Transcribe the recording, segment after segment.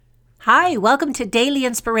Hi, welcome to Daily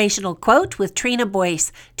Inspirational Quote with Trina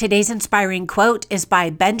Boyce. Today's inspiring quote is by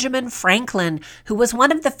Benjamin Franklin, who was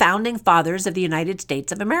one of the founding fathers of the United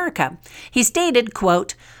States of America. He stated,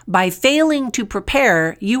 quote, "By failing to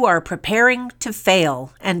prepare, you are preparing to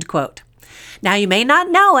fail," end quote. Now, you may not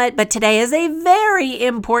know it, but today is a very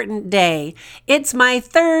important day. It's my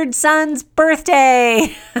third son's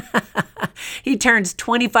birthday. He turns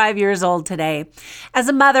 25 years old today. As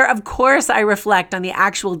a mother, of course, I reflect on the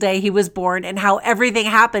actual day he was born and how everything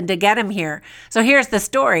happened to get him here. So here's the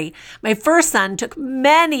story. My first son took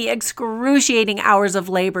many excruciating hours of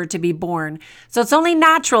labor to be born. So it's only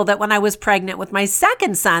natural that when I was pregnant with my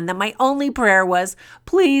second son, that my only prayer was,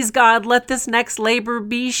 "Please, God, let this next labor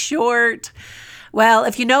be short." Well,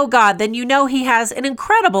 if you know God, then you know He has an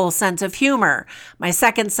incredible sense of humor. My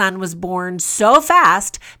second son was born so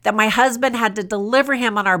fast that my husband had to deliver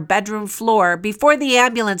him on our bedroom floor before the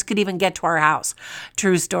ambulance could even get to our house.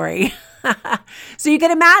 True story. So you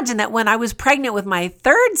can imagine that when I was pregnant with my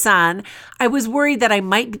third son, I was worried that I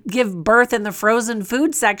might give birth in the frozen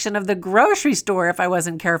food section of the grocery store if I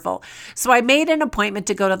wasn't careful. So I made an appointment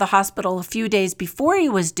to go to the hospital a few days before he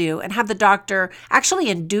was due and have the doctor actually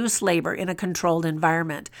induce labor in a controlled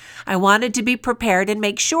environment. I wanted to be prepared and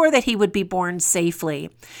make sure that he would be born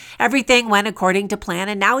safely. Everything went according to plan,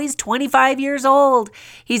 and now he's 25 years old.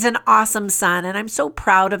 He's an awesome son, and I'm so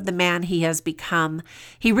proud of the man he has become.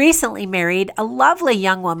 He recently married a lovely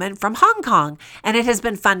young woman from Hong Kong, and it has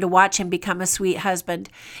been fun to watch him become a sweet husband.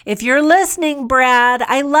 If you're listening, Brad,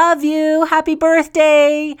 I love you. Happy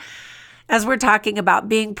birthday. As we're talking about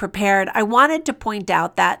being prepared, I wanted to point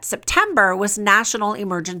out that September was National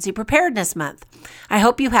Emergency Preparedness Month. I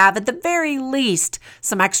hope you have, at the very least,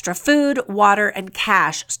 some extra food, water, and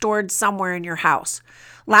cash stored somewhere in your house.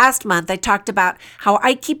 Last month, I talked about how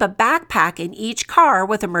I keep a backpack in each car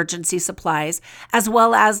with emergency supplies, as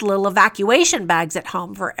well as little evacuation bags at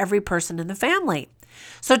home for every person in the family.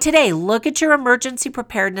 So today, look at your emergency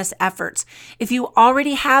preparedness efforts. If you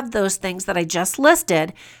already have those things that I just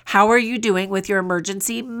listed, how are you doing with your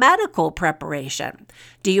emergency medical preparation?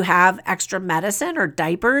 Do you have extra medicine or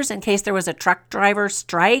diapers in case there was a truck driver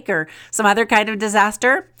strike or some other kind of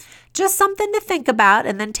disaster? Just something to think about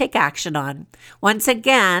and then take action on. Once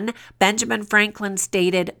again, Benjamin Franklin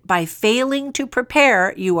stated, "By failing to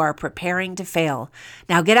prepare, you are preparing to fail."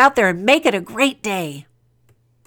 Now get out there and make it a great day.